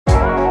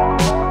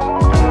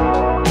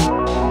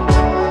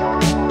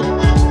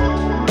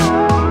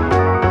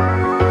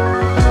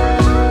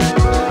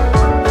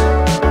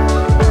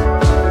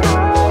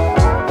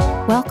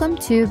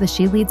to the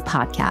She Leads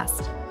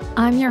podcast.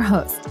 I'm your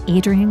host,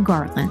 Adrienne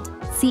Garland,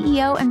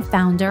 CEO and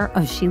founder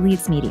of She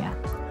Leads Media,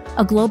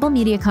 a global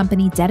media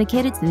company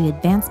dedicated to the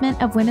advancement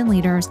of women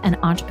leaders and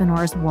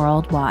entrepreneurs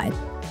worldwide.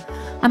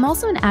 I'm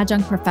also an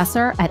adjunct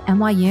professor at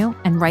NYU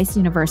and Rice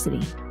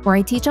University, where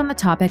I teach on the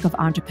topic of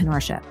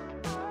entrepreneurship.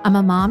 I'm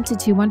a mom to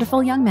 2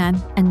 wonderful young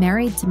men and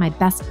married to my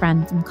best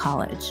friend from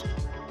college.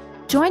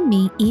 Join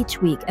me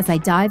each week as I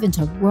dive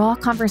into raw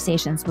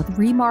conversations with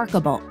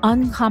remarkable,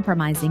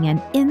 uncompromising, and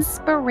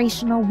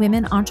inspirational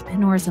women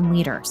entrepreneurs and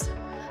leaders.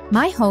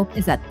 My hope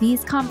is that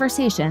these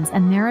conversations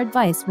and their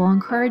advice will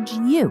encourage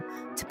you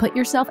to put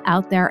yourself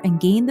out there and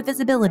gain the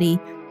visibility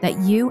that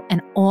you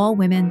and all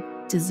women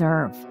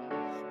deserve.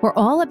 We're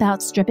all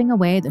about stripping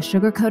away the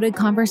sugar-coated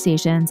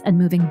conversations and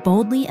moving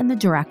boldly in the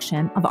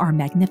direction of our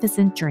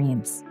magnificent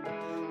dreams.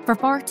 For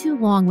far too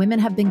long, women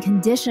have been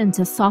conditioned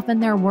to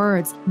soften their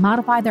words,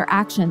 modify their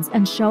actions,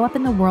 and show up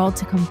in the world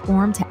to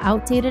conform to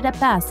outdated at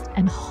best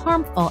and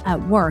harmful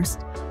at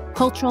worst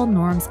cultural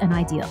norms and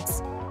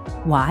ideals.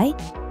 Why?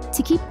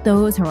 To keep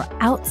those who are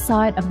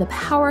outside of the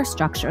power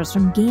structures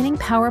from gaining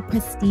power,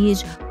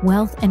 prestige,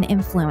 wealth, and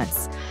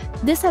influence.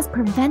 This has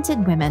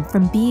prevented women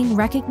from being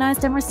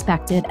recognized and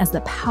respected as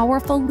the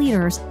powerful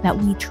leaders that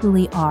we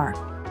truly are.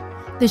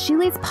 The She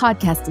Leads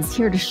podcast is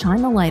here to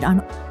shine the light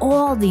on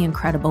all the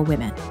incredible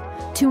women,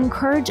 to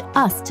encourage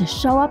us to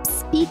show up,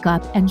 speak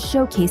up, and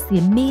showcase the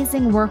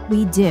amazing work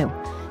we do.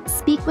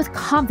 Speak with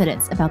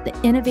confidence about the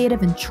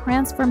innovative and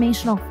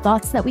transformational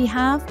thoughts that we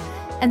have,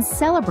 and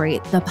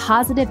celebrate the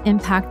positive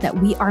impact that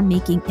we are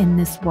making in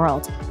this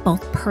world,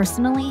 both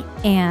personally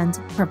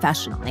and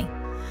professionally.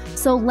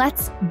 So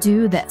let's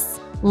do this.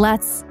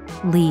 Let's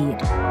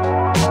lead.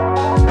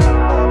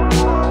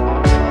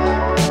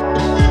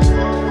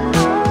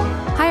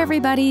 Hi,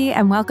 everybody,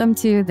 and welcome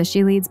to the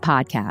She Leads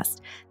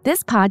podcast.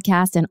 This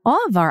podcast and all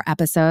of our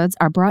episodes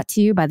are brought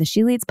to you by the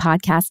She Leads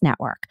Podcast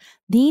Network,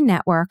 the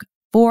network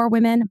for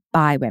women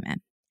by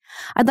women.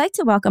 I'd like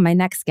to welcome my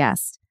next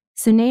guest,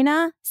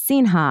 Sunaina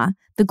Sniha,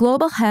 the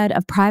global head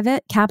of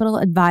private capital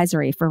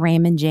advisory for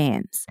Raymond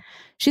James.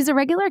 She's a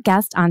regular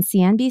guest on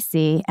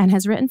CNBC and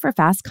has written for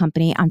Fast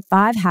Company on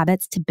 5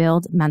 habits to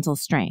build mental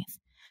strength.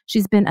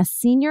 She's been a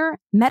senior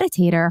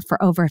meditator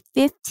for over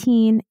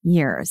 15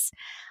 years,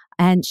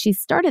 and she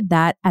started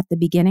that at the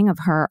beginning of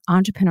her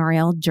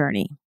entrepreneurial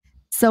journey.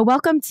 So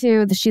welcome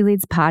to the She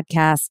Leads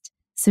podcast,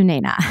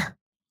 Sunaina.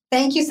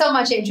 Thank you so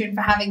much, Adrienne,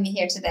 for having me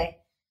here today.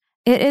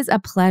 It is a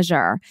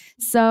pleasure.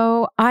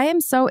 So I am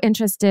so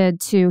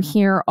interested to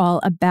hear all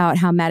about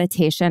how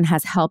meditation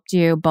has helped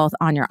you both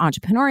on your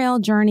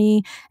entrepreneurial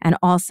journey and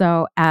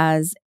also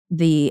as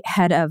the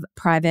head of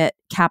private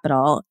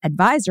capital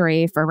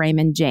advisory for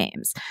Raymond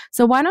James.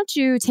 So why don't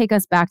you take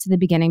us back to the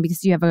beginning,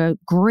 because you have a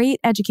great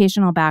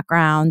educational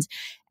background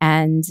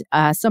and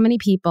so many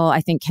people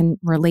I think can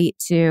relate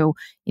to,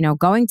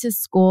 going to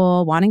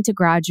school, wanting to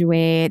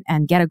graduate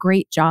and get a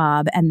great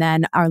job, and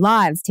then our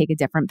lives take a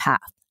different path.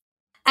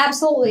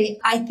 Absolutely.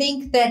 I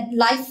think that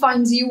life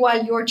finds you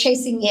while you're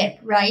chasing it,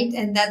 right?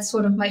 And that's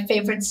sort of my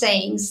favorite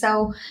saying.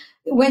 So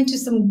went to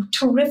some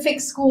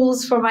terrific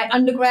schools for my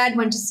undergrad,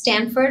 went to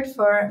Stanford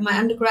for my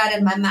undergrad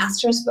and my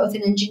master's, both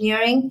in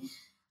engineering.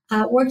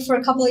 Worked for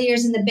a couple of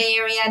years in the Bay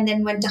Area and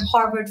then went to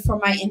Harvard for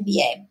my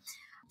MBA.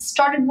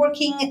 Started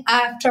working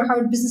after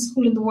Harvard Business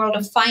School in the world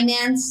of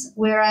finance,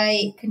 where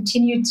I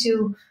continued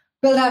to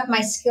build out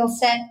my skill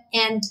set,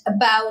 and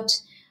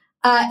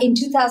in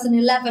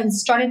 2011,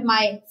 started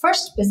my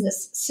first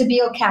business,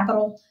 Sibyl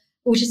Capital,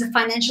 which is a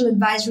financial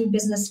advisory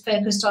business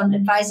focused on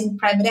advising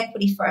private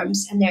equity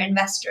firms and their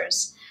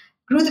investors.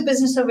 Grew the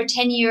business over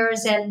 10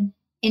 years, and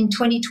in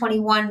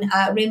 2021,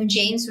 Raymond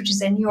James, which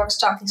is a New York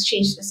Stock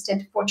Exchange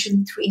listed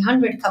Fortune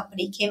 300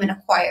 company, came and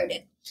acquired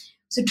it.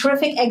 So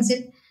terrific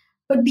exit.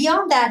 But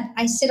beyond that,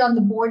 I sit on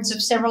the boards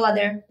of several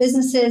other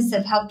businesses that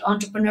have helped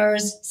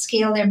entrepreneurs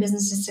scale their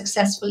businesses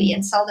successfully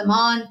and sell them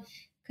on.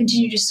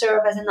 Continue to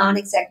serve as a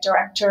non-exec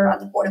director on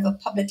the board of a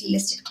publicly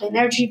listed clean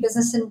energy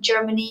business in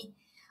Germany,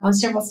 on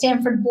several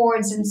Stanford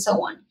boards, and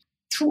so on.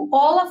 Through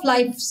all of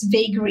life's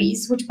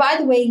vagaries, which, by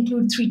the way,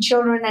 include 3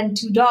 children and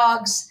 2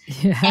 dogs,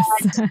 yes.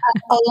 and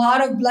a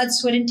lot of blood,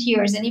 sweat, and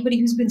tears. Anybody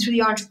who's been through the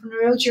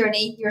entrepreneurial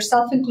journey,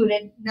 yourself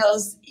included,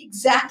 knows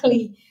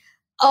exactly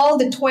all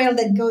the toil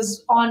that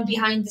goes on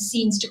behind the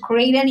scenes to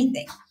create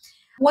anything.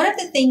 One of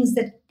the things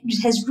that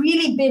has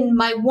really been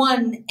my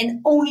one and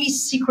only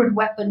secret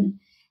weapon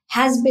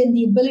has been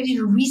the ability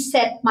to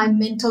reset my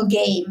mental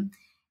game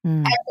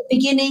at the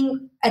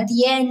beginning, at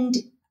the end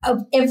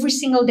of every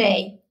single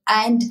day.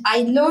 And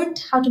I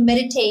learned how to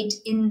meditate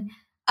in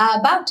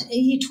about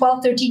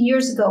 12, 13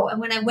 years ago. And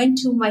when I went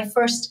to my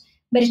first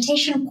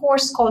meditation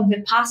course called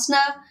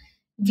Vipassana,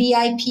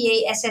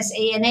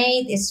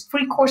 Vipassana, these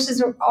free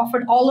courses are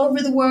offered all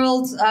over the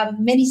world,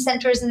 many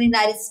centers in the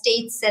United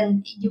States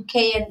and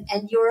UK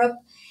and Europe.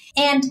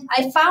 And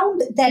I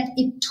found that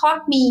it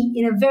taught me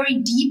in a very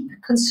deep,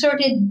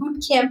 concerted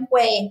boot camp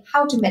way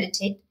how to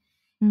meditate.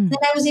 Then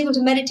I was able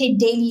to meditate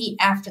daily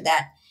after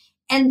that.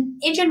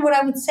 And Adrienne, what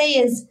I would say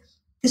is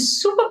the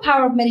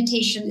superpower of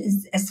meditation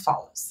is as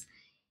follows.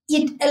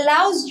 it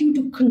allows you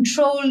to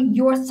control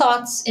your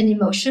thoughts and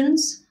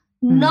emotions,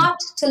 not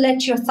to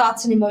let your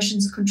thoughts and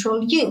emotions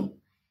control you.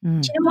 Do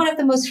you know one of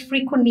the most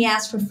frequently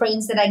asked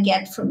refrains that I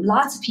get from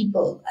lots of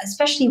people,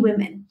 especially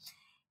women,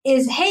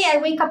 is, hey, I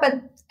wake up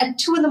at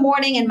 2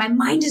 a.m. and my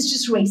mind is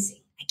just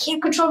racing. I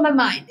can't control my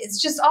mind.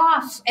 It's just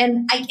off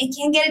and I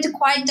can't get it to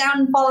quiet down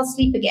and fall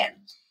asleep again.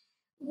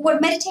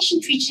 What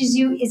meditation teaches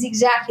you is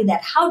exactly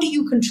that. How do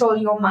you control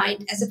your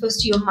mind as opposed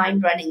to your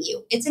mind running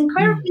you? It's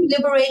incredibly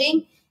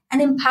liberating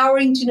and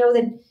empowering to know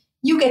that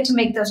you get to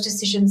make those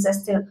decisions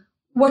as to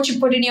what you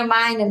put in your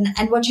mind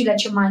and what you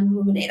let your mind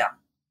ruminate on.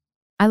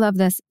 I love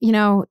this.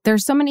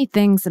 There's so many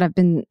things that I've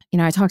been,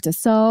 I talk to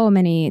so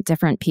many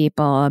different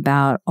people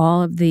about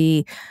all of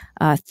the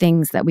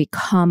things that we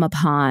come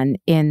upon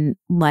in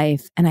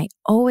life. And I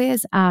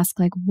always ask,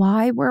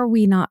 why were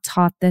we not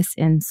taught this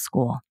in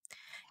school?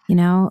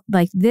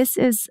 This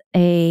is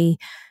a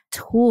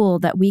tool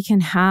that we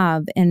can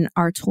have in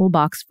our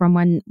toolbox from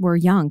when we're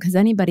young, because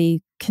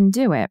anybody can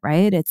do it,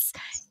 right? It's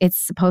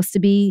supposed to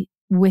be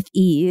with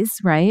ease,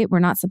 right? We're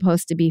not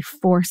supposed to be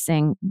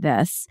forcing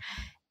this.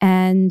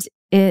 And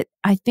it,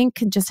 I think,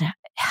 can just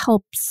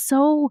help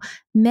so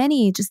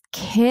many just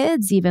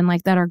kids even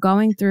that are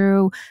going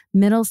through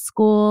middle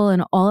school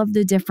and all of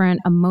the different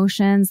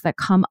emotions that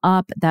come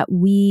up that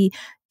we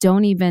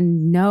don't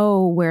even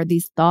know where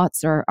these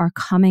thoughts are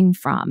coming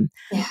from.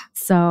 Yeah.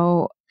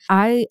 So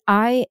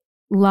I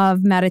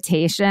love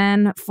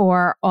meditation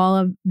for all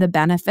of the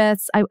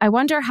benefits. I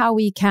wonder how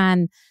we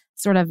can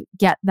sort of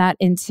get that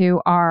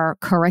into our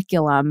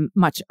curriculum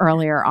much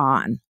earlier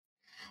on.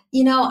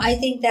 I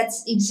think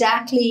that's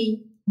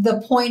exactly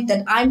the point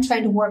that I'm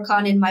trying to work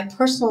on in my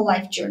personal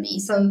life journey.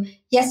 So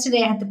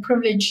yesterday I had the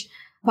privilege,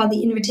 upon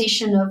the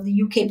invitation of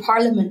the UK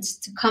Parliament,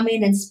 to come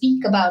in and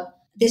speak about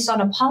this on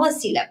a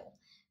policy level.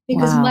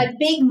 Because my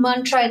big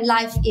mantra in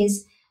life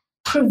is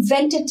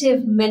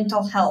preventative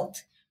mental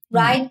health,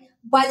 right?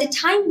 By the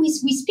time we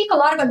speak a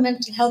lot about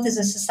mental health as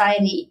a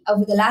society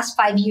over the last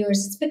 5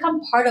 years, it's become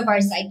part of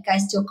our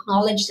zeitgeist to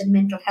acknowledge that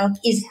mental health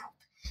is health.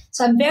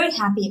 So I'm very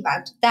happy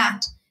about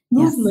that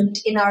movement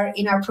in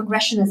our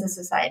progression as a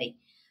society.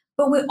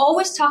 But we're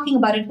always talking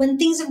about it when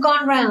things have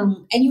gone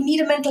wrong and you need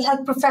a mental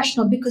health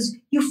professional because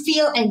you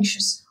feel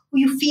anxious or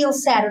you feel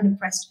sad or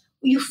depressed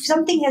or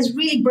something has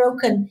really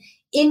broken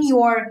in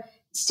your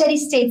steady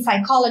state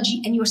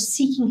psychology and you're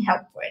seeking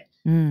help for it.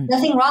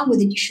 Nothing wrong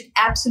with it. You should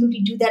absolutely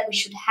do that. We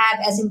should have,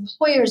 as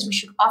employers, we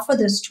should offer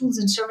those tools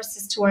and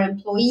services to our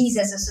employees.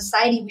 As a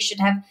society, we should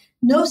have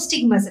no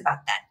stigmas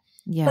about that.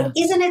 Yeah. But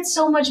isn't it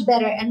so much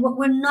better? And what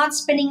we're not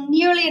spending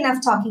nearly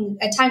enough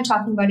time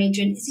talking about,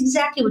 Adrian, is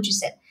exactly what you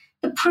said.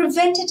 The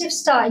preventative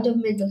side of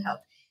mental health.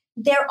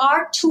 There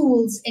are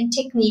tools and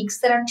techniques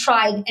that are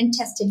tried and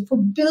tested for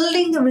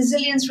building the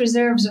resilience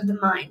reserves of the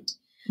mind.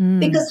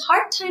 Because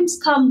hard times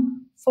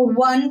come for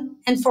one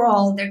and for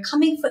all. They're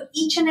coming for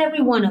each and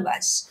every one of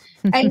us.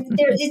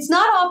 It's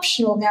not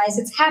optional, guys.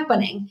 It's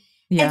happening.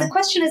 Yeah. And the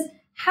question is,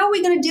 how are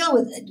we going to deal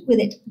with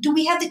it? Do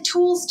we have the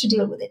tools to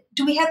deal with it?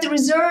 Do we have the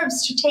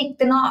reserves to take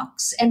the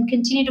knocks and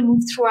continue to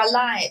move through our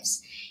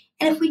lives?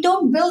 And if we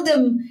don't build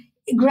them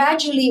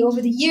gradually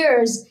over the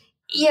years,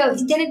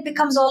 then it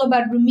becomes all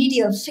about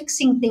remedial,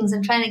 fixing things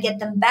and trying to get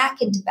them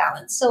back into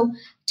balance. So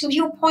to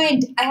your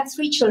point, I have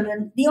 3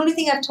 children. The only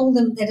thing I've told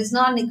them that is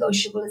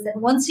non-negotiable is that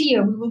once a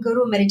year we will go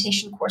to a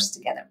meditation course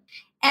together.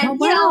 And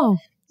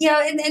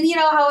and you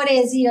know how it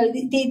is.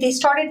 They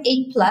start at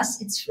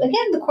 8+. It's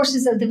again the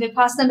courses of the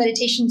Vipassana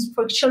meditations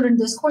for children.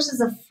 Those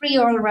courses are free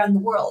all around the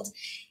world.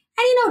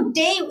 And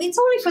it's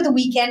only for the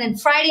weekend.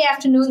 And Friday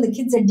afternoon, the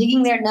kids are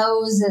digging their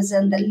noses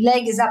and the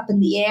leg is up in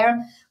the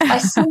air. By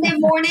Sunday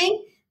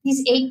morning,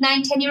 these 8,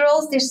 9,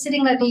 10-year-olds, they're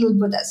sitting like little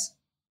Buddhas.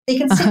 They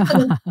can sit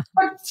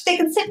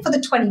for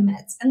the 20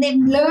 minutes, and they've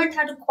learned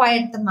how to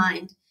quiet the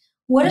mind.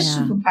 What a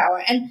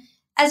superpower! And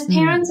as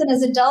parents and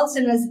as adults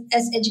and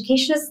as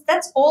educationists,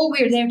 that's all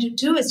we're there to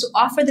do, is to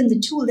offer them the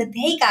tool that,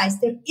 hey guys,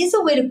 there is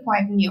a way to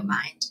quieten your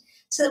mind,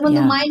 so that when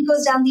the mind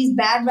goes down these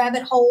bad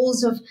rabbit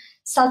holes of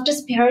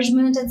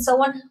self-disparagement and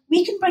so on,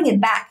 we can bring it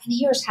back. And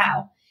here's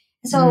how.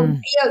 So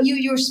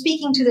you're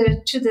speaking to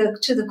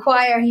the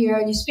choir here,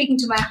 and you're speaking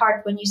to my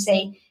heart when you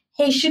say,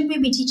 hey, shouldn't we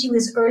be teaching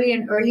this earlier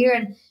and earlier?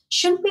 And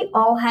shouldn't we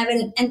all have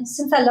it? And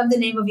since I love the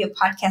name of your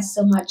podcast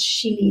so much,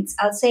 She Leads,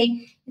 I'll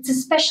say it's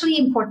especially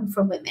important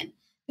for women.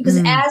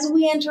 Because as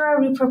we enter our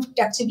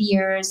reproductive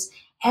years,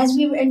 as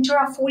we enter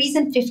our 40s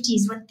and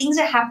 50s, when things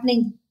are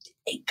happening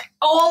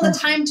all the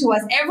time to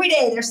us, every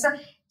day, there's some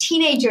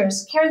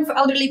teenagers caring for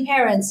elderly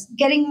parents,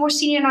 getting more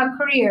senior in our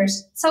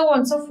careers, so on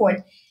and so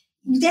forth.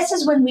 This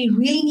is when we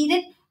really need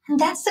it. And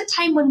that's the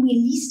time when we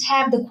least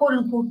have the quote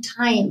unquote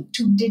time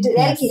to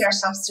dedicate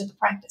ourselves to the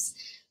practice.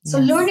 So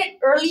learn it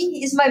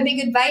early is my big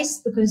advice,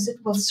 because it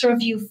will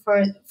serve you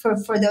for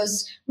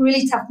those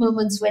really tough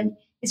moments when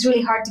it's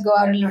really hard to go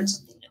out and learn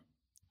something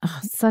new. Oh,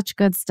 such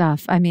good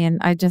stuff. I mean,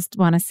 I just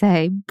want to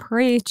say,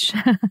 preach.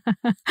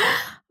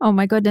 Oh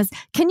my goodness.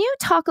 Can you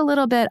talk a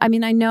little bit? I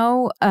mean, I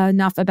know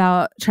enough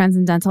about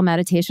transcendental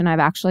meditation. I've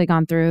actually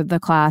gone through the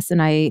class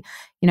and I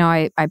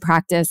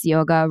practice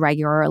yoga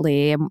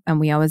regularly and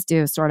we always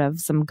do sort of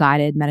some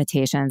guided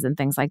meditations and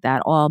things like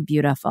that. All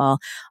beautiful.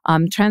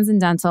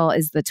 Transcendental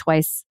is the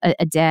twice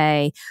a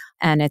day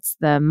and it's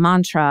the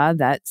mantra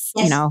that's,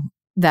 Yes.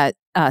 that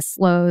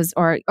slows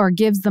or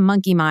gives the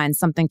monkey mind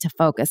something to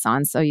focus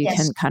on so you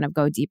can kind of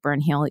go deeper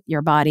and heal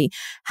your body.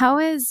 How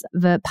is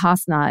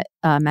Vipassana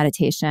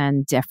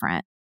meditation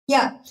different?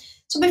 Yeah.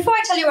 So before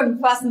I tell you about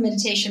Vipassana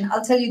meditation,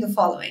 I'll tell you the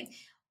following.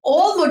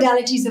 All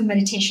modalities of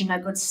meditation are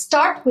good.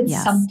 Start with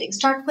something.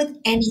 Start with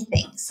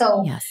anything.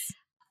 So,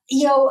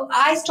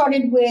 I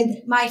started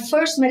with my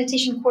first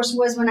meditation course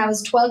was when I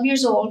was 12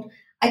 years old.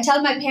 I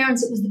tell my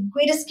parents it was the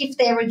greatest gift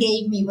they ever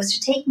gave me was to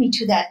take me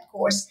to that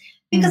course.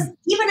 Because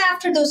even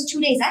after those 2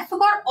 days, I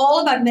forgot all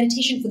about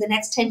meditation for the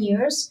next 10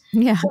 years.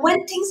 Yeah. But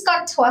when things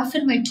got tough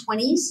in my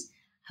 20s,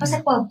 I was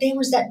like, well, there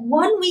was that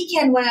one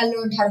weekend when I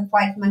learned how to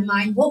quiet my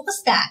mind. What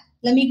was that?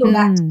 Let me go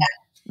back to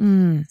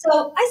that.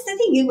 So I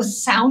think it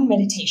was sound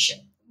meditation.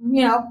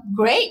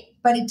 Great.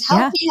 But it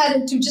helped me how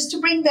to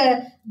bring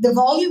the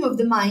volume of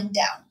the mind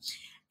down.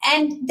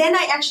 And then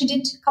I actually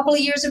did a couple of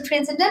years of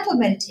transcendental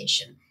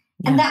meditation.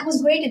 And that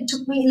was great.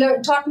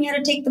 It taught me how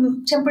to take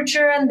the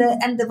temperature and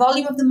the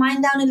volume of the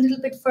mind down a little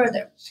bit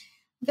further.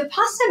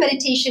 Vipassana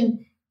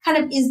meditation kind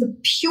of is the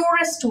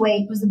purest way.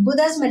 It was the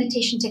Buddha's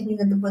meditation technique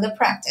that the Buddha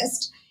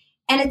practiced.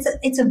 And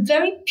it's a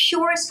very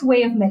purest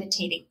way of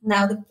meditating.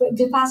 Now, the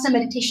Vipassana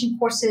meditation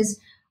courses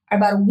are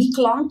about a week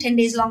long, 10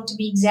 days long to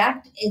be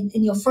exact. In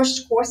your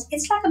first course,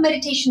 it's like a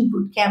meditation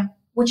boot camp,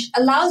 which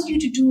allows you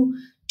to do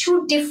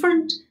two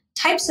different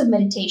types of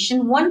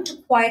meditation, one to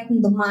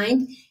quieten the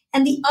mind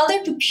and the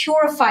other to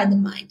purify the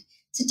mind.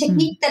 It's a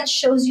technique that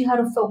shows you how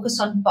to focus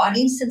on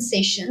bodily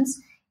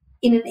sensations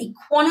in an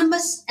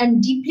equanimous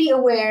and deeply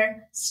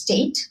aware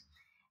state,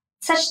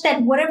 such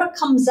that whatever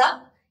comes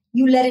up,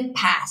 you let it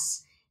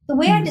pass. The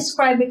way I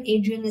describe it,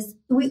 Adrian, is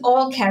we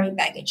all carry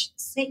baggage.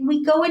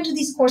 We go into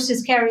these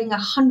courses carrying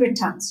 100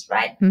 tons,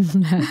 right?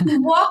 We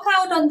walk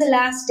out on the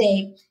last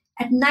day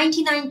at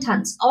 99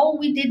 tons. All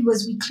we did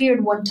was we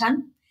cleared 1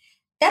 ton.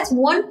 That's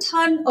 1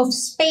 ton of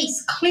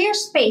space, clear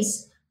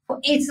space.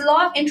 It's the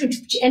law of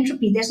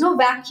entropy. There's no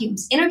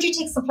vacuums. Energy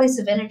takes the place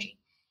of energy.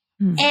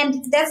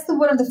 And that's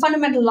one of the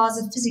fundamental laws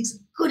of physics.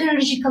 Good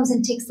energy comes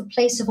and takes the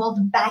place of all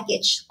the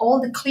baggage,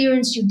 all the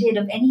clearance you did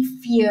of any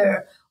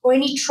fear or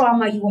any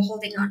trauma you were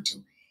holding on to.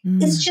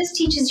 It just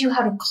teaches you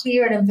how to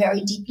clear at a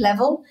very deep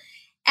level.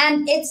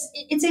 And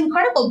it's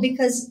incredible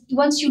because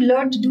once you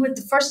learn to do it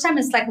the first time,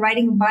 it's like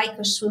riding a bike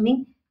or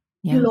swimming.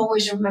 You'll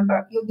always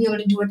remember. You'll be able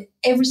to do it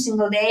every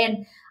single day.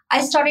 And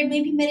I started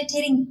maybe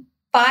meditating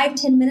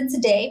 5-10 minutes a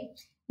day.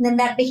 And then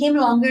that became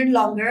longer and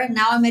longer. And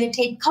now I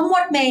meditate, come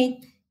what may,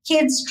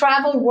 kids,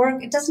 travel,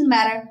 work, it doesn't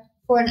matter,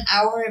 for an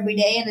hour every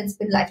day. And it's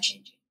been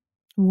life-changing.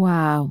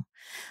 Wow.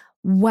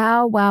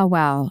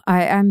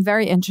 I'm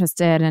very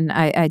interested and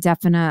I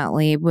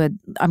definitely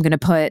I'm going to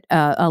put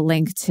a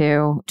link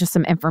to just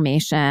some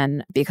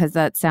information because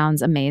that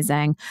sounds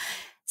amazing.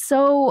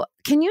 So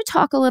can you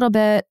talk a little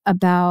bit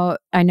about,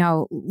 I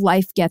know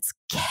life gets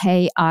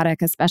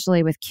chaotic,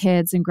 especially with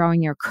kids and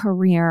growing your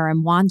career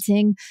and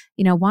wanting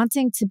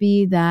to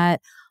be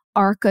that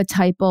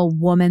archetypal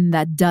woman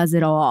that does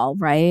it all,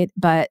 right?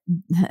 But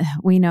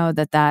we know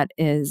that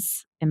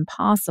is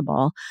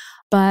impossible.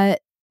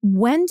 But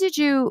when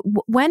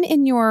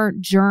in your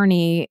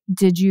journey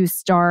did you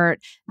start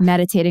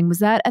meditating? Was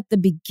that at the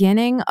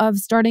beginning of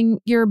starting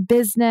your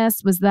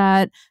business? Was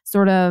that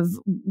sort of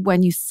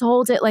when you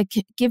sold it? Like,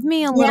 give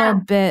me a little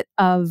bit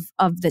of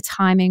the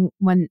timing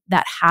when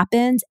that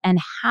happened and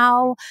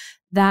how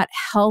that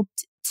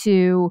helped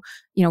to,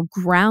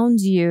 ground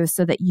you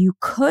so that you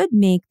could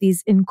make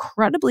these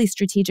incredibly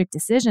strategic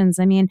decisions.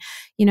 I mean,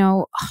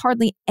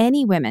 hardly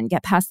any women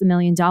get past the $1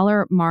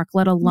 million mark,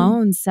 let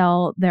alone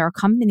sell their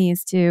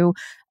companies to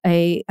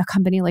a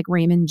company like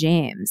Raymond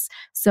James.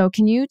 So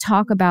can you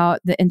talk about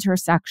the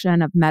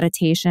intersection of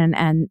meditation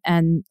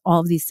and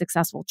all of these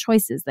successful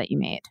choices that you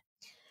made?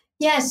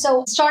 Yeah,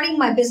 so starting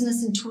my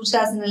business in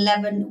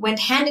 2011 went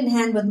hand in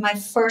hand with my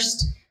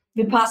first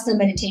Vipassana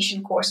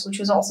meditation course, which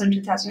was also in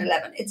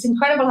 2011. It's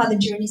incredible how the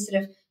journey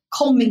sort of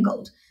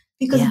commingled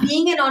because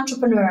being an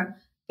entrepreneur,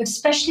 but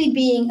especially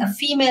being a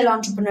female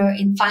entrepreneur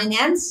in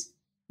finance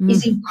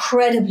is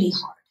incredibly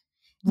hard.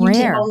 You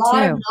take a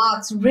lot of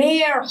knocks,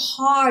 rare,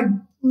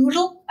 hard,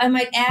 brutal, I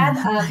might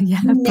add. You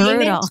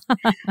name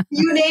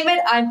it.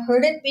 I've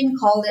heard it being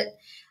called it.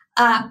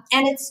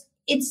 And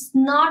it's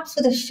not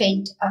for the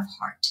faint of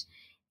heart.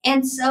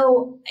 And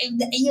so,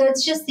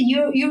 it's just the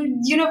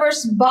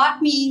universe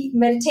bought me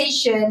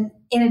meditation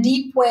in a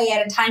deep way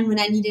at a time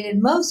when I needed it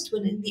most,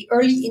 when in the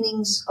early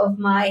innings of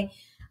my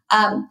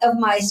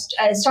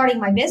starting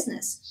my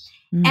business.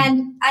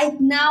 And I've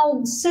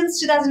now,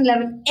 since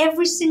 2011,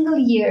 every single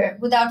year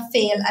without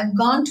fail, I've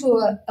gone to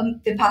a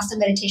Vipassana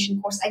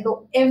meditation course. I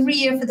go every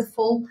year for the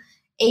full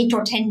 8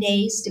 or 10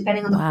 days,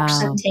 depending on the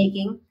course I'm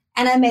taking.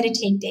 And I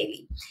meditate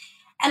daily.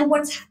 And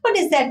what's happened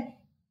is that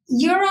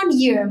year on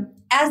year,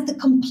 as the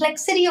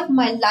complexity of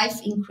my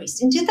life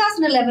increased, in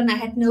 2011, I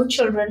had no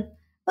children,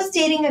 was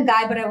dating a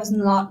guy, but I was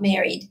not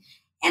married.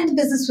 And the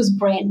business was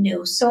brand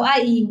new. So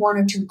i.e. 1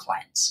 or 2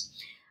 clients.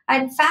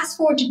 I'd fast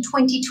forward to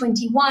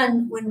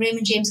 2021 when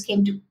Raymond James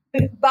came to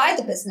buy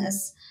the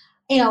business.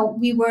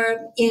 We were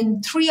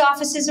in 3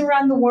 offices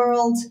around the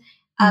world,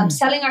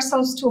 selling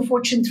ourselves to a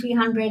Fortune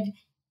 300.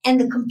 And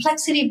the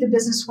complexity of the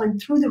business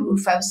went through the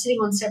roof. I was sitting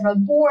on several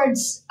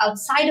boards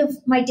outside of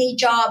my day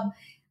job.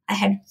 I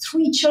had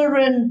 3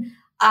 children.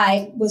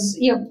 I was,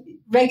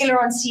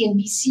 regular on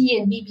CNBC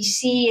and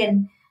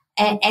BBC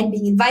and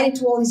being invited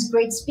to all these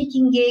great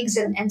speaking gigs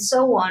and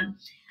so on.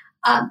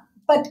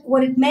 But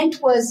what it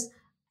meant was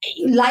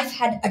life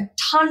had a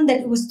ton that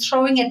it was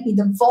throwing at me.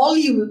 The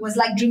volume, it was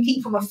like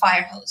drinking from a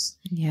fire hose.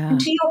 Yeah. And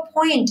to your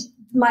point,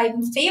 my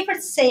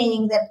favorite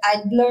saying that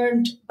I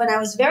learned when I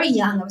was very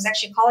young, I was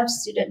actually a college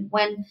student,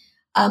 when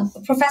a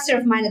professor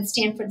of mine at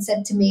Stanford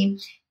said to me,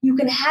 you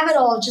can have it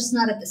all, just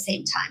not at the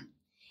same time.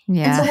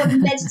 Yeah. And so what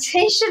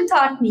meditation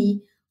taught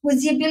me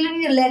was the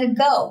ability to let it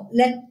go,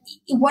 let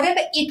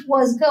whatever it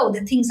was go, the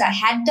things I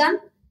had done,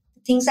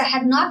 the things I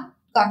had not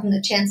gotten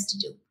a chance to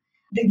do,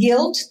 the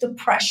guilt, the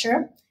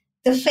pressure,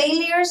 the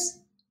failures,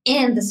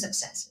 and the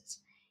successes.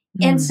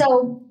 And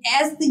so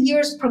as the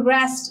years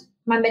progressed,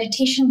 my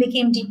meditation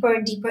became deeper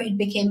and deeper. It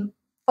became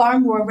far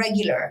more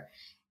regular.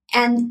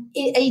 And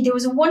there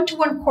was a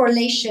one-to-one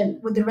correlation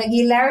with the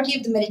regularity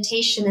of the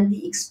meditation and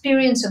the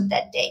experience of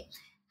that day.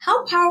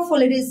 How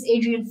powerful it is,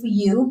 Adrian, for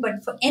you,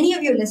 but for any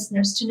of your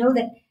listeners to know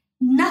that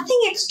nothing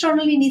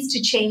externally needs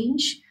to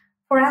change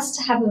for us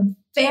to have a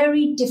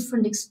very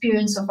different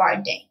experience of our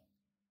day.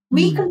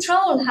 We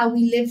control how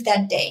we live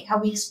that day, how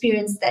we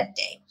experience that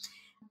day,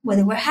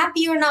 whether we're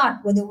happy or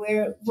not, whether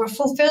we're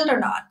fulfilled or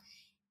not.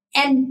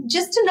 And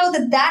just to know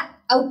that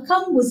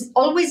outcome was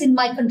always in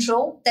my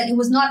control, that it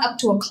was not up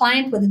to a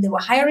client, whether they were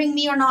hiring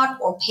me or not,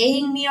 or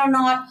paying me or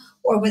not,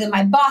 or whether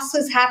my boss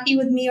was happy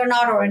with me or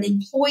not, or an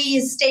employee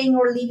is staying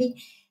or leaving.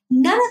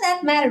 None of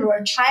that mattered, or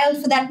a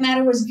child for that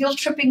matter was guilt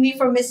tripping me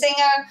for missing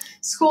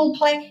a school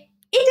play.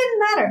 It didn't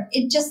matter.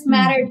 It just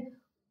mattered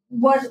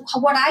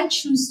what I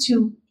choose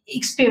to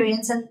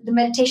experience. And the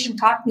meditation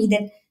taught me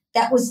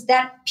that was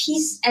that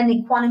peace and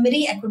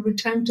equanimity. I could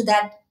return to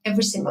that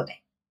every single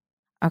day.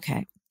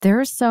 Okay.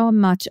 There's so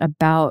much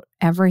about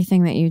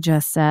everything that you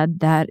just said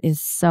that is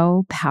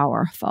so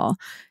powerful.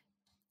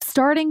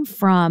 Starting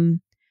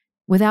from,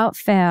 without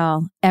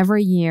fail,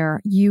 every year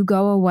you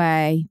go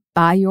away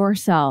by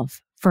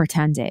yourself for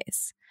 10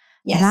 days.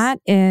 Yes.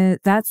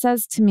 That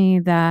says to me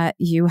that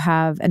you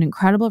have an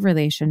incredible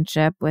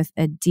relationship with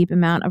a deep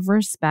amount of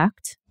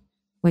respect,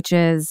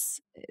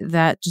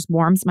 that just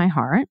warms my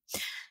heart.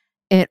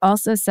 It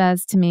also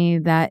says to me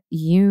that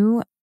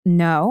you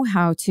know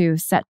how to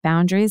set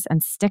boundaries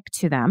and stick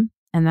to them.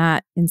 And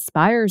that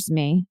inspires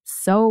me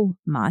so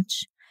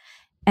much.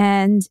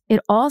 And it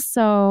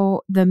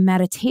also, the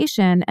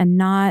meditation and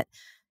not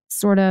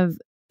sort of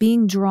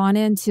being drawn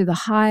into the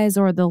highs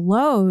or the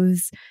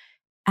lows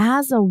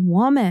as a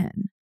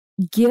woman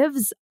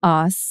gives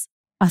us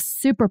a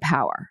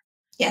superpower.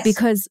 Yes.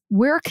 Because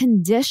we're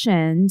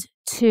conditioned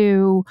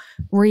to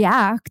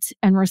react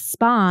and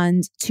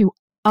respond to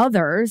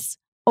others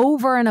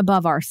over and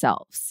above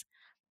ourselves.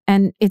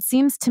 And it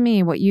seems to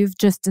me what you've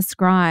just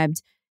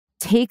described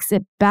takes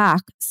it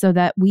back so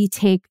that we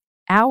take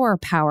our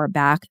power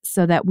back,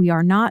 so that we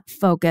are not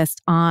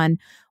focused on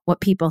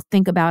what people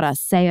think about us,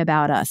 say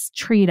about us,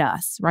 treat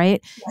us,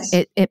 right?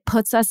 Yes. It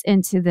puts us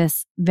into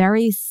this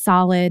very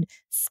solid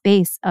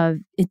space of,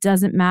 it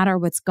doesn't matter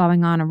what's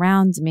going on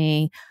around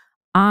me.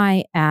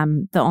 I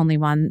am the only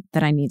one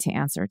that I need to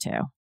answer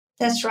to.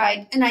 That's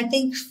right. And I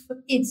think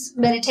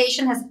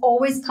meditation has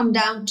always come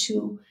down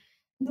to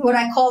what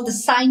I call the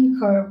sine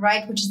curve,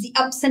 right? Which is the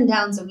ups and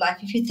downs of life.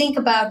 If you think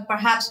about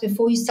perhaps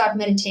before you start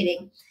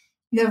meditating,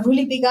 you have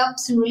really big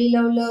ups and really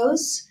low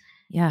lows.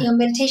 Yeah.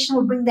 Meditation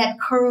will bring that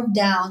curve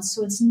down.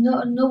 So it's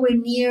nowhere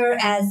near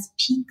as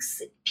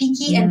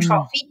peaky and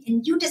trophy.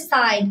 And you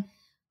decide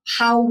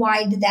how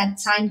wide that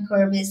sine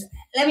curve is.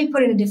 Let me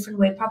put it a different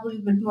way, probably a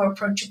bit more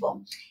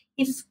approachable.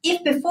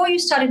 If before you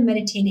started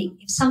meditating,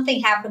 if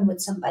something happened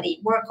with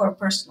somebody, work or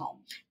personal,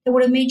 that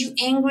would have made you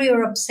angry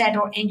or upset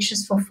or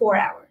anxious for 4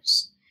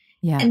 hours.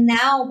 Yeah. And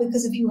now,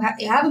 because if you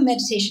have a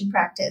meditation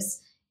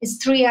practice,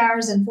 it's 3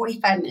 hours and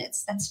 45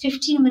 minutes. That's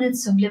 15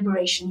 minutes of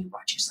liberation you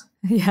brought yourself.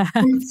 Yeah.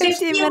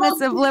 15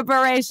 minutes of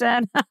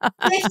liberation.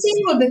 15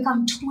 will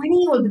become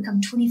 20, will become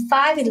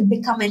 25. It'll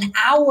become an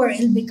hour.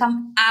 It'll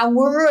become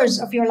hours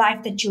of your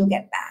life that you'll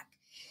get back.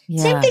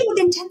 Yeah. Same thing with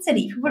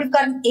intensity. If you would have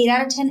gotten 8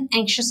 out of 10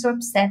 anxious or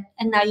upset,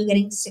 and now you're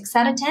getting 6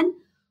 out of 10,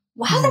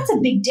 wow, that's a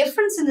big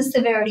difference in the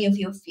severity of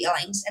your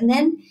feelings. And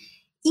then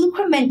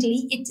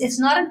incrementally, it's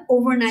not an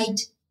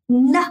overnight,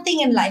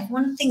 nothing in life.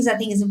 One of the things I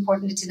think is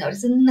important to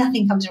notice is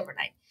nothing comes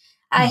overnight.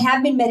 I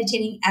have been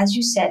meditating, as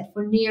you said,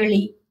 for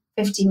nearly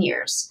 15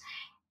 years.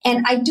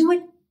 And I do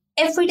it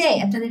every day.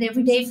 I've done it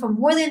every day for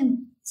more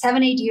than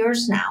 7, 8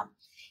 years now.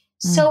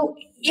 So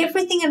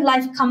everything in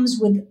life comes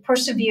with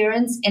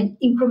perseverance and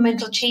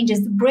incremental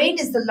changes. The brain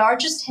is the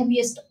largest,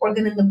 heaviest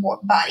organ in the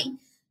body.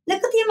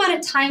 Look at the amount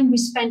of time we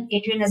spent,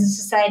 Adrian, as a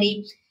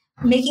society,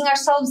 making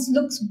ourselves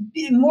look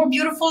more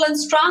beautiful and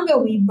stronger.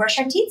 We brush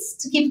our teeth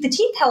to keep the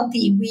teeth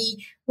healthy.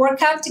 We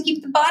work out to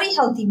keep the body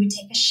healthy. We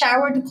take a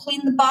shower to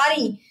clean the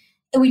body.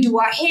 And we do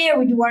our hair.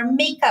 We do our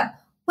makeup.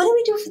 What do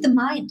we do for the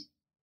mind?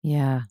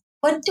 Yeah.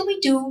 What do we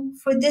do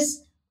for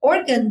this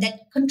organ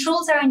that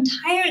controls our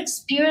entire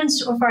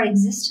experience of our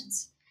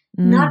existence?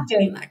 Not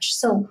very much.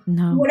 So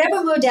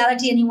whatever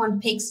modality anyone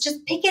picks,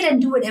 just pick it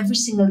and do it every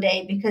single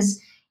day,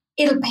 because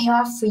it'll pay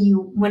off for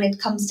you when it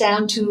comes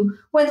down to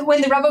when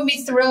the rubber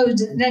meets the road,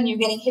 and then you're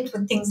getting hit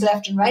with things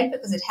left and right,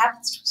 because it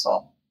happens to us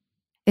all.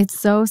 It's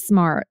so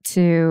smart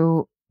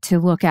to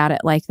look at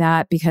it like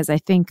that, because I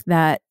think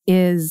that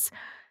is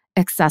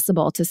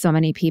accessible to so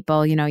many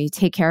people. You know, you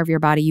take care of your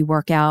body, you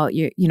work out,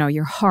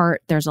 your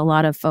heart, there's a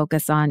lot of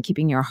focus on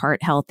keeping your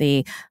heart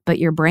healthy, but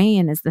your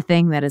brain is the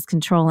thing that is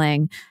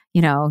controlling,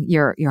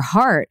 your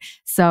heart.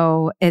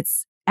 So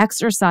it's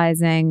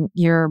exercising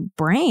your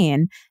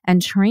brain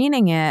and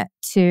training it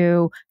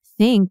to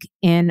think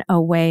in a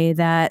way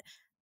that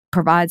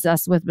provides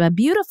us with a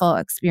beautiful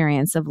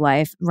experience of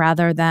life,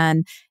 rather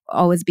than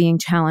always being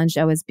challenged,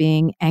 always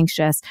being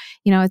anxious.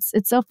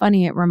 It's so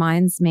funny. It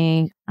reminds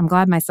me, I'm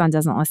glad my son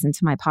doesn't listen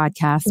to my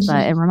podcast,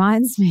 but it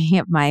reminds me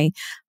of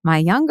my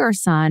younger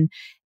son.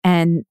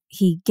 And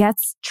he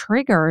gets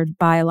triggered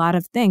by a lot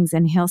of things.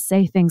 And he'll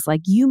say things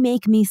like, "You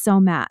make me so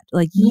mad.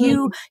 Like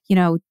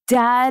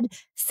Dad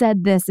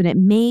said this and it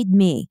made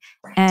me."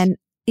 Right. And,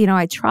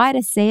 I try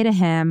to say to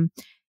him,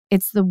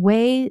 it's the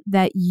way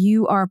that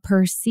you are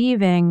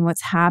perceiving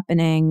what's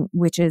happening,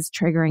 which is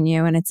triggering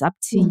you. And it's up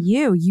to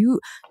you.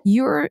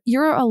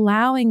 You're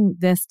allowing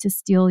this to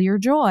steal your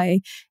joy.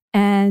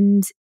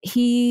 And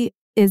he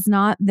is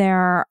not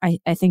there, I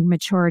think,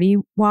 maturity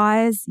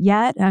wise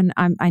yet. And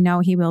I know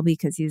he will be,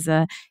 because he's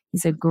a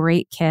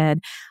great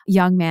kid,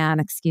 young man,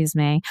 excuse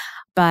me.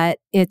 But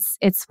it's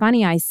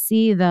funny. I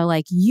see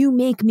the "you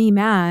make me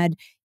mad"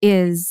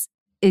 is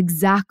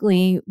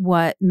exactly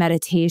what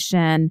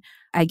meditation,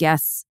 I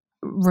guess,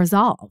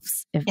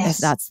 resolves, if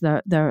that's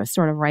the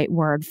sort of right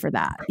word for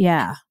that.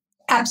 Yeah.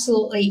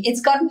 Absolutely.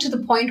 It's gotten to the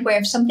point where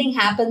if something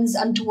happens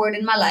untoward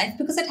in my life,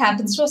 because it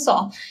happens to us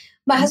all,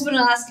 my husband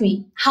will ask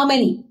me, "How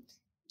many?"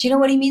 Do you know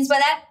what he means by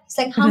that? It's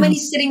like, "How many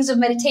sittings of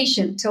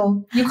meditation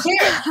till you clear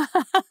it?"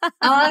 And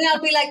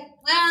I'll be like,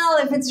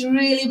 "Well, if it's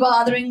really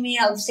bothering me,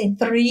 I'll say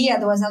 3.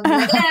 Otherwise, I'll be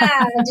like,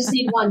 I just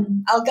need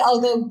 1.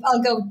 I'll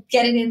go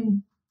get it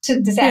in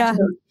to this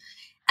afternoon."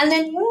 And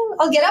then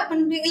I'll get up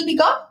and it'll be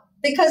gone,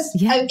 because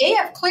A,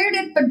 I've cleared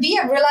it, but B,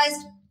 I've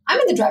realized I'm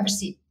in the driver's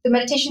seat. The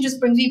meditation just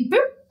brings me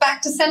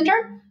back to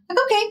center. Like,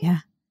 okay,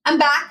 I'm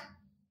back.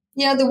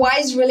 The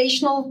wise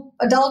relational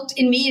adult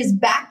in me is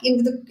back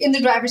in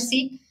the driver's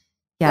seat.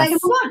 Yes. And I can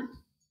move on.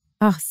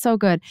 Oh, so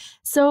good.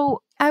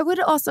 So I would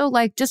also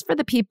like, just for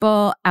the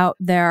people out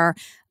there,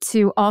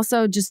 to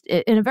also just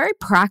in a very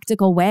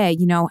practical way,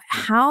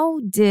 how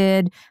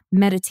did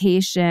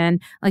meditation,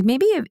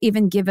 maybe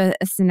even give a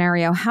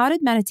scenario, how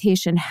did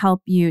meditation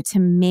help you to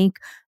make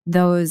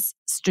those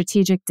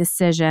strategic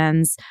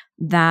decisions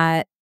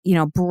that,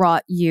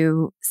 brought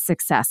you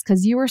success?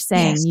 Because you were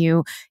saying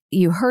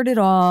you heard it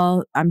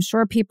all. I'm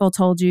sure people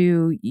told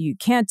you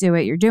can't do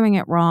it, you're doing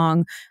it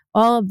wrong,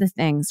 all of the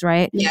things,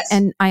 right? Yes.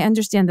 And I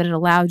understand that it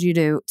allowed you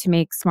to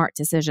make smart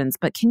decisions.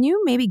 But can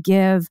you maybe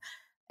give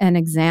an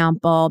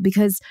example?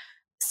 Because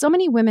so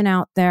many women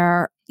out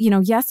there,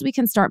 yes, we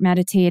can start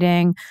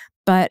meditating,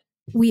 but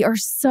we are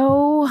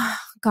so,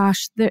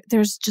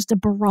 there's just a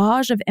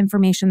barrage of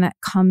information that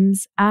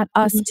comes at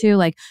us too.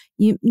 Like,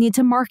 you need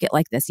to market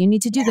like this. You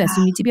need to do this.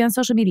 You need to be on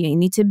social media. You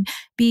need to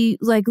be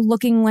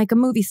looking like a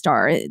movie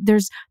star.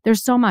 There's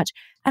so much.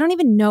 I don't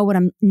even know what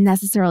I'm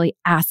necessarily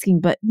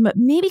asking, but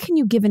maybe can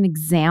you give an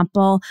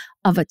example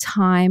of a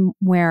time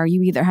where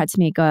you either had to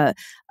make a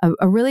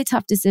really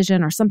tough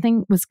decision, or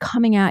something was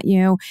coming at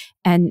you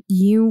and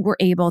you were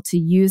able to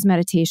use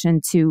meditation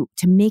to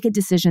make a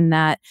decision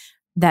that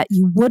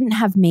you wouldn't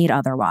have made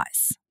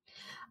otherwise?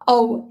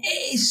 Oh,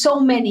 so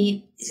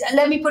many.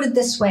 Let me put it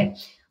this way.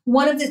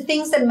 One of the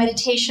things that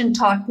meditation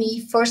taught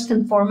me first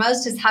and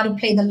foremost is how to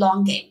play the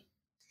long game.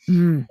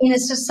 In a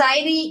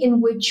society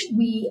in which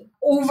we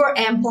over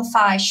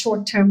amplify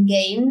short-term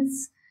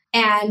gains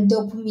and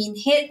dopamine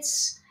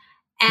hits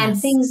and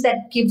things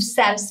that give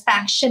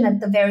satisfaction at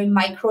the very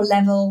micro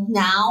level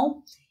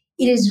now,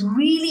 it is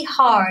really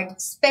hard,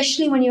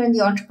 especially when you're in the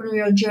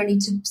entrepreneurial journey,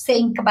 to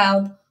think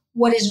about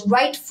what is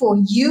right for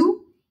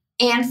you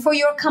and for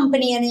your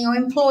company and your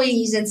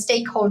employees and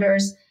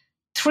stakeholders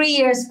 3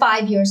 years,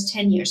 5 years,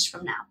 10 years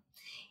from now.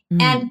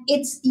 And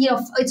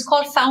it's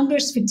called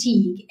founder's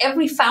fatigue.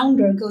 Every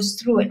founder goes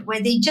through it, where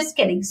they just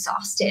get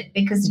exhausted,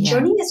 because the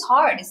journey is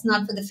hard. It's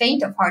not for the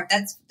faint of heart.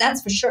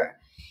 That's for sure.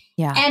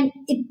 Yeah. And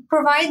it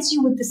provides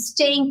you with the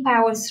staying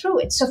power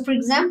through it. So, for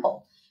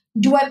example,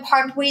 do I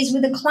part ways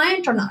with a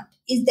client or not?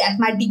 That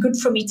might be good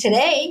for me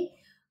today,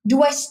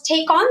 Do I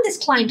take on this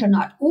client or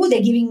not? Oh,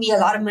 they're giving me a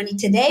lot of money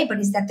today, but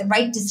is that the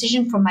right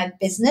decision for my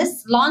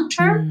business long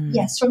term?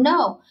 Yes or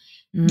no?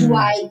 Do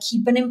I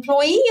keep an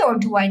employee or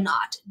do I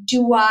not?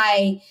 Do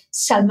I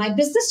sell my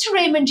business to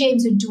Raymond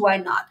James or do I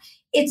not?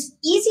 It's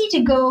easy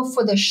to go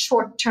for the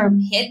short-term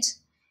hit.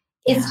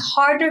 It's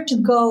harder to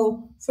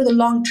go for the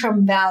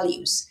long-term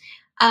values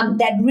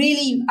that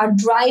really are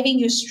driving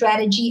your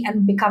strategy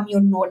and become your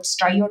North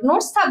Star. Your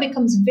North Star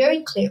becomes very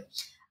clear.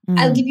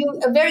 I'll give you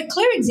a very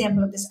clear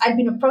example of this. I've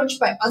been approached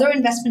by other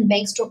investment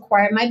banks to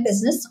acquire my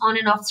business on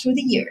and off through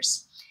the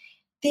years.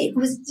 It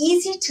was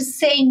easy to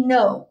say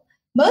no.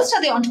 Most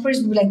of the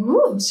entrepreneurs would be like,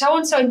 ooh,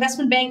 so-and-so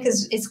investment bank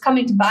is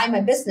coming to buy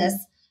my business.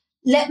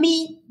 Let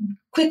me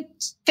quick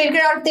figure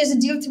out if there's a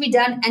deal to be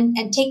done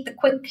and take the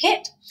quick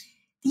hit.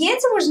 The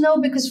answer was no,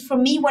 because for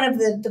me, one of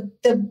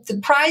the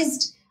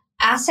prized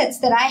assets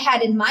that I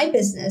had in my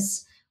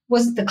business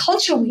was the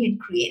culture we had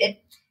created.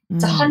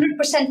 It's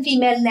 100%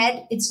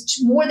 female-led.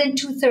 It's more than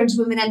 2/3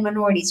 women and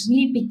minorities.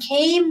 We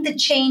became the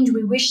change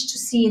we wish to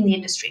see in the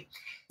industry.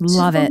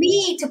 Love it. For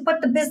me, to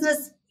put the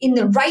business in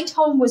the right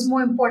home was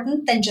more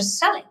important than just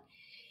selling.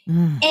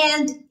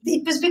 And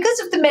it was because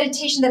of the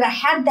meditation that I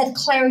had that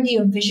clarity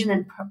of vision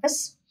and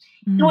purpose.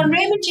 And when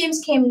Raymond James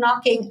came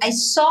knocking, I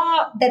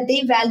saw that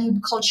they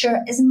valued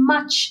culture as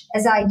much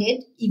as I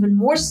did, even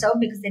more so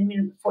because they'd been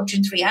in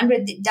Fortune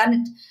 300. They'd done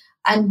it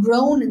and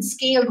grown and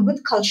scaled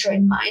with culture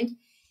in mind.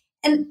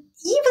 And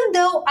even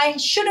though I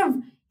should have,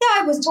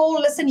 I was told,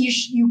 listen,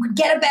 you could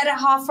get a better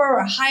offer or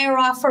a higher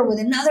offer with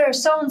another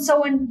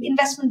so-and-so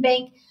investment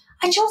bank.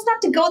 I chose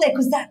not to go there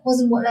because that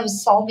wasn't what I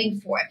was solving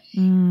for.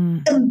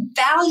 The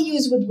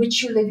values with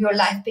which you live your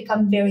life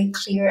become very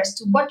clear as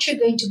to what you're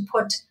going to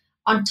put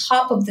on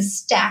top of the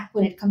stack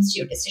when it comes to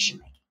your decision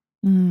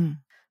making.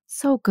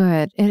 So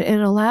good.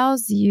 It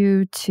allows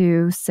you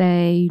to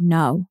say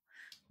no,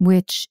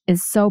 which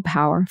is so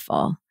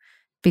powerful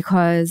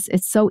because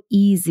it's so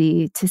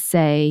easy to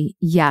say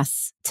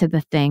yes to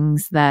the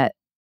things that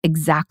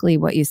exactly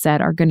what you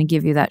said are going to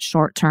give you that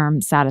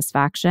short-term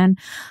satisfaction.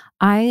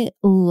 I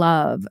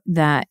love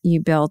that you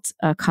built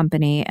a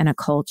company and a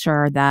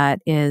culture that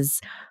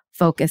is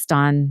focused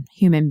on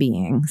human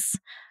beings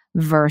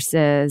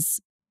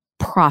versus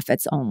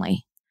profits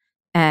only.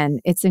 And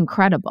it's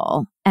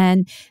incredible.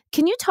 And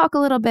can you talk a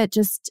little bit,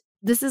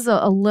 this is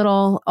a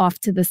little off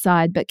to the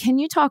side, but can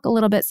you talk a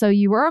little bit? So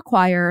you were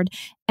acquired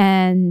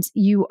and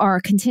you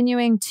are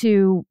continuing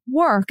to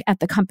work at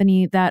the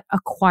company that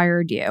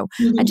acquired you.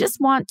 I just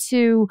want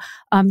to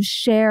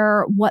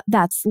share what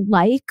that's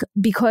like,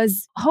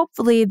 because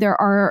hopefully there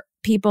are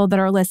people that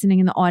are listening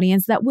in the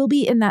audience that will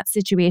be in that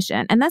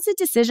situation. And that's a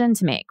decision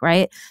to make,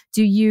 right?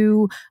 Do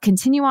you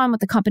continue on with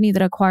the company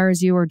that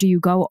acquires you, or do you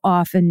go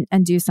off and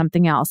do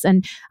something else?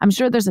 And I'm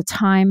sure there's a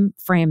time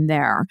frame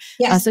there.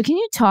 Yes. So can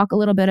you talk a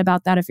little bit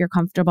about that if you're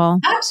comfortable?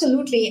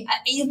 Absolutely.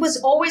 It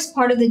was always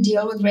part of the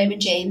deal with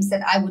Raymond James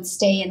that I would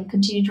stay and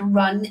continue to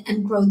run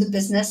and grow the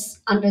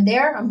business under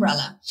their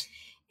umbrella.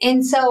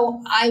 And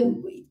so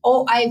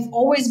I've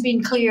always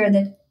been clear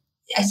that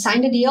I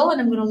signed a deal and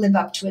I'm going to live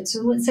up to it.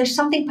 So there's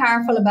something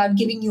powerful about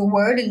giving your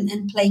word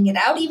and playing it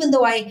out, even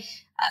though I,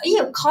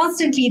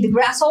 constantly the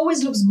grass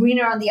always looks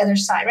greener on the other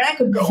side, right? I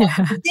could go off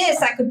and do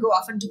this, I could go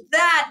off and do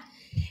that.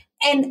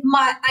 And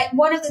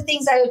one of the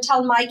things I would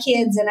tell my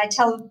kids, and I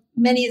tell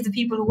many of the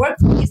people who work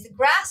for me, is the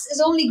grass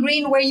is only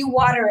green where you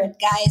water it,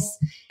 guys.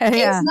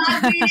 It's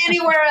not green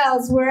anywhere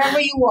else,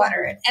 wherever you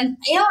water it. And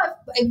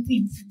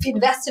we've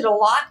invested a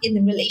lot in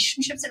the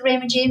relationships at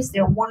Raymond James.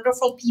 They're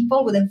wonderful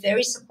people with a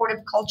very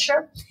supportive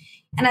culture.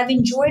 And I've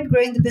enjoyed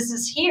growing the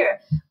business here.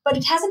 But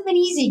it hasn't been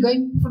easy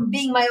going from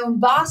being my own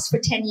boss for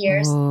 10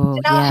 years to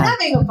now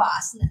having a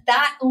boss. And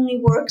that only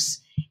works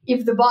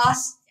if the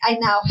boss I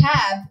now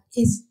have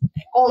is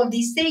all of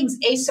these things: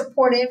 A,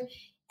 supportive,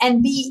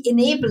 and B,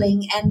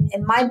 enabling. And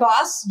my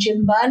boss,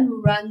 Jim Bunn,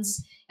 who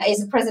is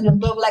the president of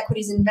Global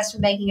Equities and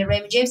Investment Banking at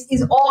Raymond James,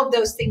 is all of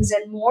those things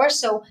and more.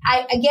 So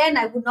I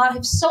would not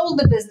have sold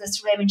the business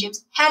to Raymond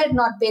James had it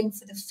not been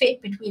for the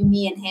fit between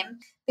me and him,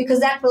 because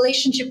that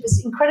relationship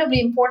is incredibly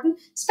important,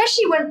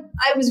 especially when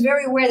I was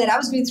very aware that I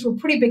was going through a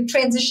pretty big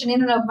transition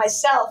in and of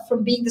myself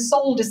from being the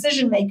sole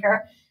decision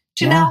maker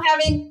to now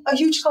having a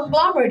huge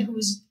conglomerate who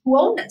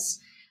owned us.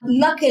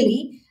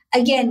 Luckily,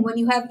 again, when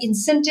you have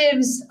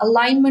incentives,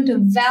 alignment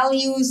of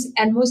values,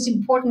 and most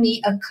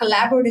importantly, a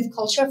collaborative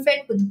culture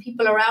fit with the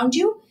people around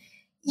you,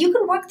 you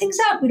can work things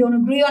out. We don't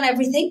agree on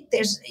everything.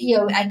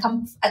 I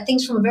come at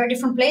things from a very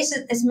different place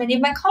as many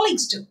of my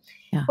colleagues do.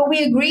 Yeah. But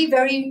we agree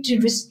very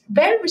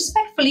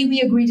respectfully,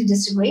 we agree to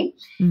disagree.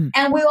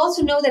 And we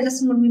also know that,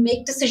 listen, when we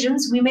make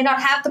decisions, we may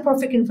not have the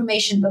perfect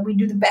information, but we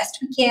do the best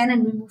we can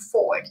and we move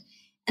forward.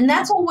 And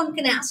that's all one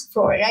can ask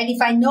for, right?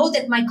 If I know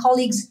that my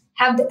colleagues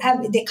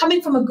they're coming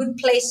from a good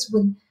place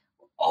with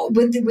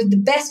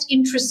the best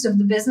interests of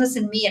the business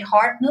and me at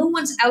heart. No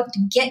one's out to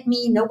get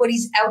me.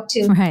 Nobody's out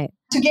to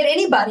get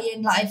anybody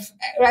in life,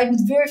 right?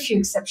 With very few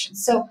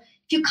exceptions. So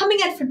if you're coming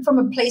at it from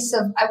a place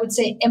of, I would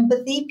say,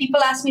 empathy, people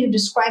ask me to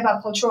describe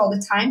our culture all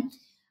the time.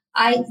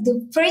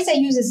 The phrase I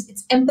use is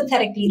it's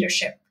empathetic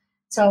leadership.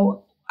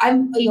 So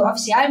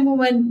obviously I'm a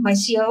woman, my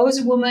COO is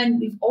a woman,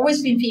 we've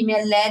always been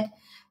female led.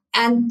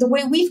 And the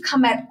way we've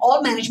come at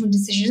all management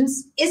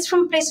decisions is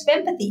from a place of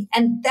empathy.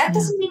 And that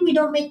doesn't mean we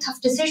don't make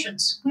tough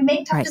decisions. We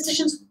make tough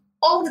decisions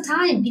all the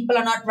time. People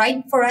are not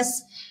right for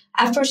us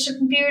after a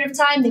certain period of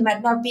time. They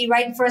might not be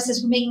right for us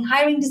as we're making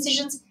hiring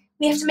decisions.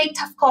 We have to make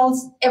tough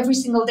calls every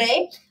single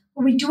day.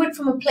 But we do it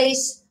from a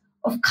place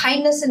of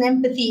kindness and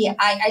empathy.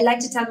 I like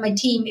to tell my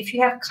team, if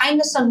you have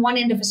kindness on one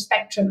end of a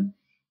spectrum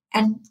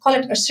and call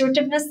it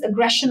assertiveness,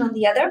 aggression on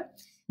the other,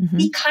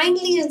 be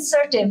kindly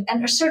assertive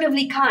and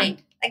assertively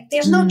kind. Like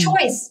there's no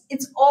choice.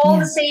 It's all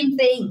the same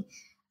thing.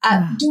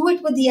 Do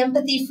it with the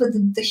empathy for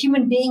the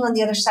human being on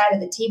the other side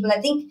of the table.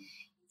 I think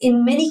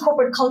in many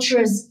corporate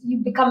cultures, you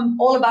become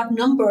all about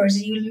numbers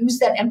and you lose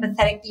that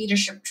empathetic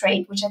leadership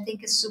trait, which I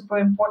think is super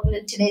important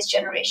in today's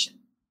generation.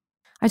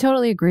 I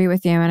totally agree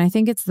with you. And I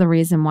think it's the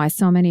reason why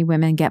so many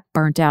women get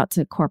burnt out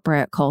to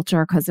corporate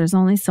culture, because there's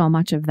only so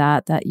much of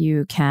that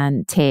you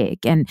can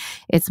take. And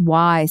it's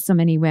why so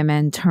many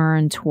women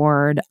turn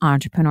toward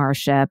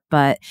entrepreneurship,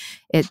 but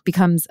it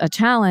becomes a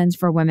challenge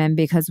for women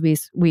because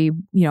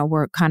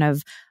we're kind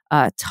of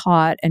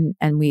taught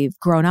and we've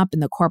grown up in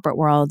the corporate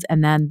world.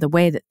 And then the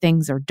way that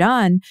things are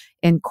done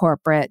in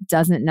corporate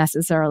doesn't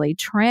necessarily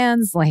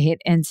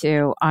translate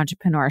into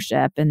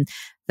entrepreneurship. And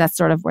that's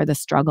sort of where the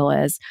struggle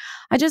is.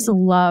 I just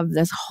love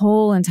this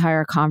whole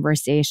entire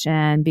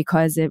conversation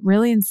because it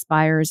really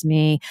inspires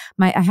me.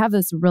 I have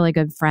this really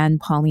good friend,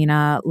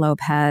 Paulina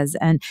Lopez,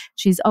 and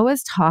she's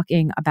always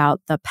talking about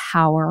the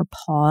power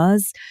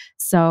pause.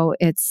 So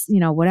it's,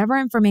 whatever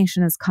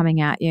information is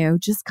coming at you,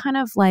 just kind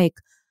of like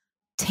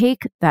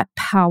take that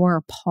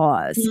power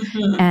pause.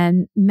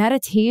 And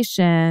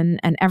meditation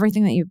and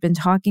everything that you've been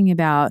talking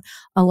about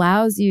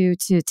allows you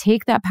to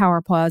take that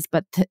power pause,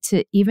 but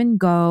to even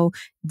go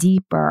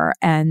deeper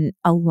and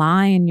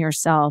align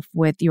yourself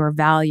with your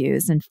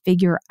values and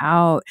figure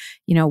out,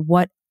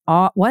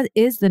 what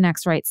is the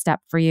next right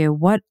step for you?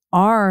 What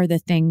are the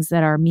things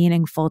that are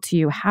meaningful to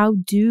you? How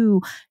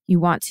do you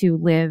want to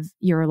live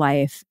your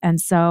life?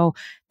 And so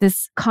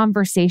this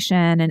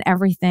conversation and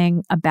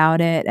everything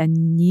about it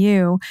and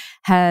you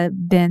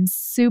have been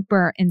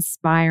super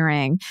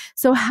inspiring.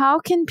 So how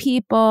can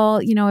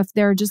people, if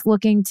they're just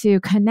looking to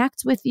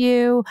connect with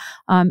you,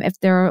 if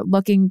they're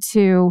looking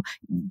to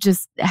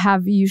just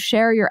have you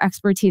share your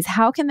expertise,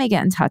 how can they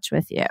get in touch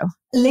with you?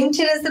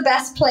 LinkedIn is the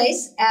best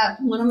place.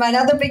 One of my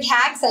other big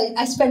hacks,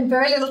 I spend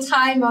very little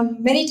time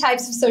on many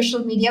types of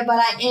social media, but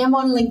I am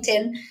on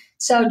LinkedIn.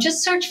 So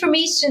just search for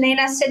me,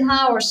 Sunaina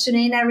Sniha or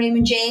Sunaina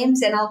Raymond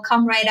James, and I'll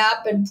come right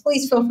up. And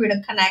please feel free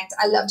to connect.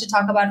 I love to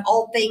talk about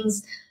all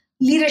things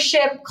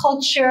leadership,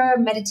 culture,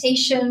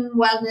 meditation,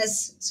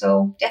 wellness.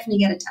 So definitely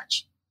get in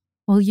touch.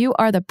 Well, you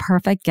are the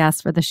perfect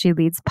guest for the She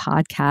Leads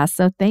podcast.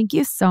 So thank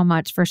you so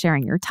much for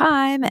sharing your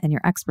time and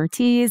your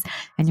expertise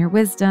and your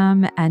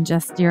wisdom and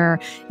just your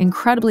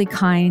incredibly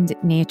kind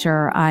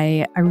nature.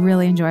 I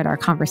really enjoyed our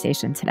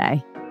conversation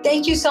today.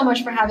 Thank you so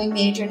much for having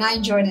me, Adrienne. I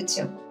enjoyed it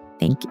too.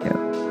 Thank you.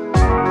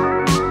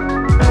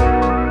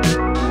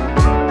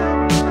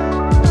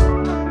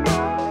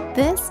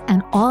 This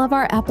and all of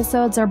our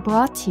episodes are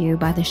brought to you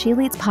by the She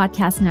Leads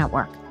Podcast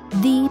Network,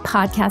 the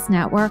podcast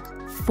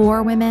network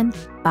for women,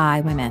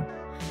 by women.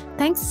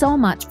 Thanks so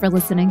much for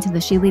listening to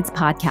the She Leads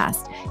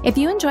podcast. If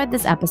you enjoyed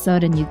this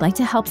episode and you'd like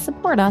to help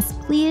support us,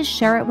 please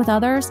share it with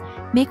others,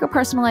 make a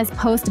personalized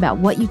post about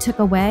what you took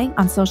away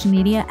on social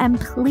media, and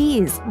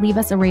please leave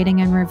us a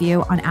rating and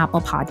review on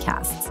Apple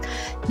Podcasts.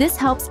 This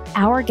helps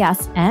our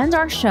guests and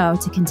our show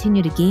to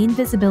continue to gain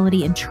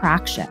visibility and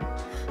traction.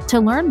 To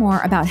learn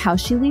more about how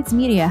She Leads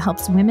Media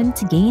helps women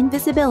to gain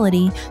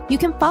visibility, you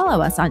can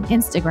follow us on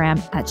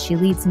Instagram at She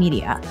Leads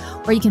Media,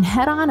 or you can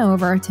head on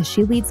over to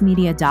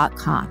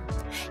sheleadsmedia.com.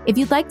 If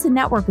you'd like to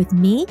network with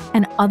me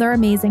and other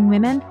amazing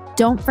women,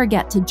 don't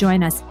forget to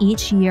join us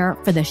each year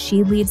for the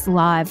She Leads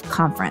Live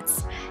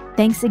conference.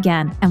 Thanks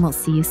again, and we'll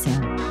see you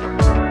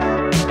soon.